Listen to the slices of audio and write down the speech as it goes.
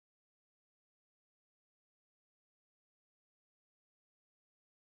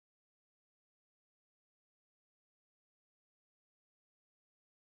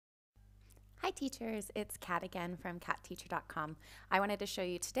Hi teachers, it's Kat again from catteacher.com. I wanted to show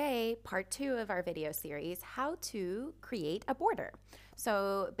you today part 2 of our video series, how to create a border.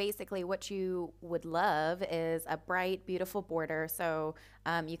 So basically what you would love is a bright, beautiful border. So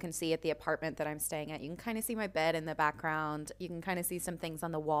you can see at the apartment that I'm staying at, you can kind of see my bed in the background. You can kind of see some things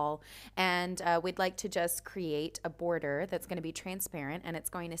on the wall. And we'd like to just create a border that's going to be transparent and it's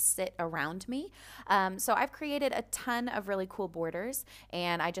going to sit around me. So I've created a ton of really cool borders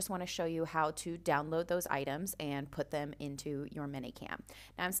and I just want to show you how to download those items and put them into your Manycam.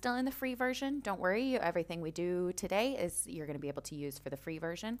 Now I'm still in the free version. Don't worry, everything we do today is you're going to be able to use for the free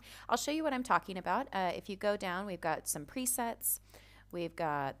version. I'll show you what I'm talking about. If you go down, we've got some presets. We've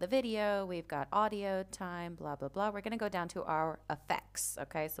got the video, we've got audio time, blah, blah, blah. We're going to go down to our effects.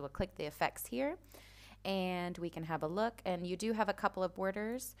 Okay, so we'll click the effects here and we can have a look. And you do have a couple of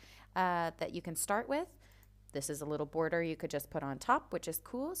borders that you can start with. This is a little border you could just put on top, which is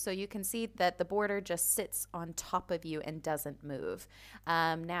cool. So you can see that the border just sits on top of you and doesn't move.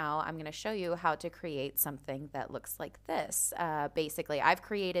 Now I'm going to show you how to create something that looks like this. Basically, I've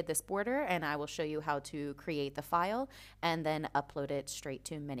created this border and I will show you how to create the file and then upload it straight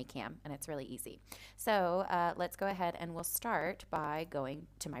to Manycam, and it's really easy. So let's go ahead and we'll start by going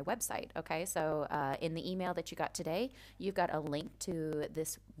to my website. Okay, so in the email that you got today, you've got a link to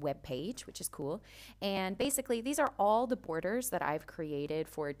this web page, which is cool. And basically, these are all the borders that I've created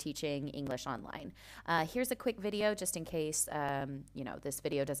for teaching English online. Here's a quick video just in case this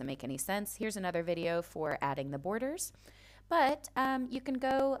video doesn't make any sense. Here's another video for adding the borders. But you can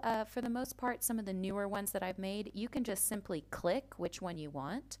go, for the most part, some of the newer ones that I've made, you can just simply click which one you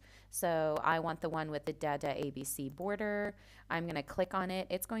want. So I want the one with the Dada ABC border. I'm going to click on it.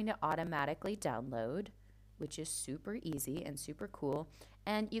 It's going to automatically download, which is super easy and super cool.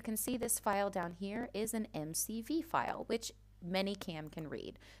 And you can see this file down here is an MCV file, which Manycam can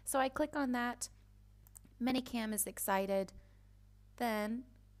read. So I click on that. Manycam is excited. Then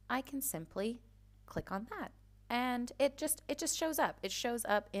I can simply click on that. And it just shows up. It shows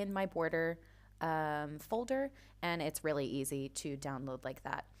up in my border folder, and it's really easy to download like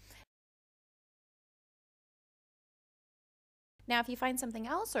that. Now, if you find something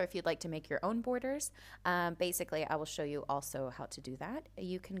else or if you'd like to make your own borders, basically I will show you also how to do that.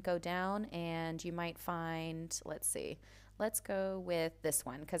 You can go down and you might find, let's see, let's go with this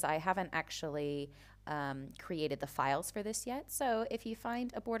one because I haven't actually created the files for this yet. So if you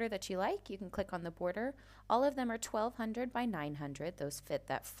find a border that you like, you can click on the border. All of them are 1200 by 900. Those fit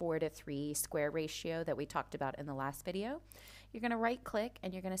that 4:3 square ratio that we talked about in the last video. You're going to right click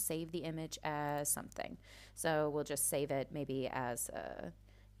and you're going to save the image as something. So we'll just save it maybe as a,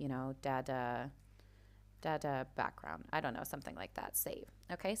 Dada background. I don't know, something like that. Save.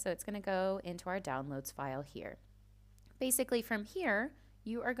 Okay, so it's going to go into our downloads file here. Basically from here,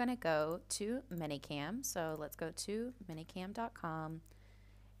 you are going to go to Manycam. So let's go to manycam.com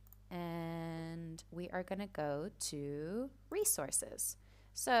and we are going to go to resources.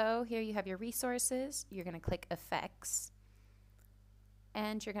 So here you have your resources. You're going to click effects.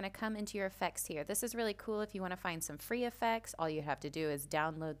 And you're going to come into your effects here. This is really cool if you want to find some free effects. All you have to do is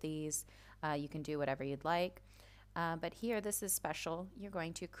download these. You can do whatever you'd like. But here, this is special. You're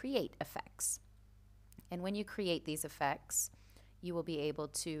going to create effects. And when you create these effects, you will be able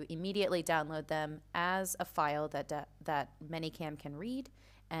to immediately download them as a file that Manycam can read.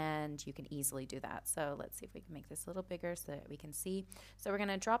 And you can easily do that. So let's see if we can make this a little bigger so that we can see. So we're going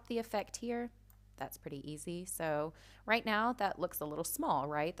to drop the effect here. That's pretty easy. So right now that looks a little small,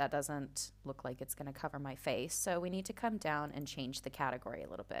 right? That doesn't look like it's going to cover my face. So we need to come down and change the category a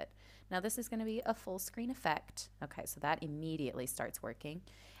little bit. Now this is going to be a full screen effect. Okay, so that immediately starts working.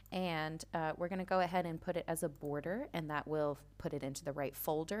 And we're going to go ahead and put it as a border, and that will put it into the right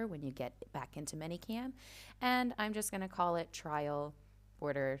folder when you get back into Manycam. And I'm just going to call it Trial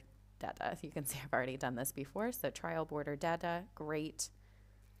Border Dada. You can see I've already done this before. So Trial Border Dada, great.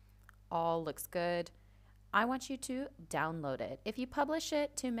 All looks good. I want you to download it. If you publish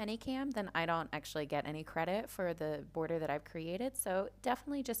it to Manycam, then I don't actually get any credit for the border that I've created. So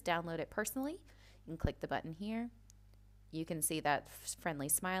definitely just download it personally. You can click the button here. You can see that friendly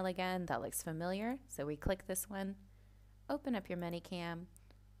smile again. That looks familiar. So we click this one, open up your Manycam,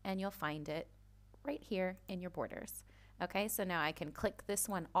 and you'll find it right here in your borders. Okay, so now I can click this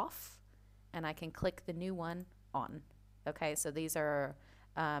one off and I can click the new one on. Okay, so these are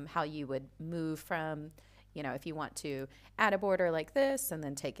how you would move from, if you want to add a border like this and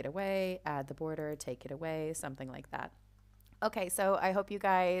then take it away, add the border, take it away, something like that. Okay, so I hope you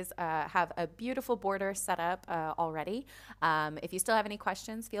guys have a beautiful border set up already. If you still have any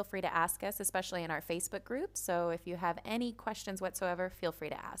questions, feel free to ask us, especially in our Facebook group. So if you have any questions whatsoever, feel free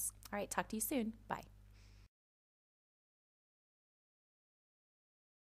to ask. All right, talk to you soon. Bye.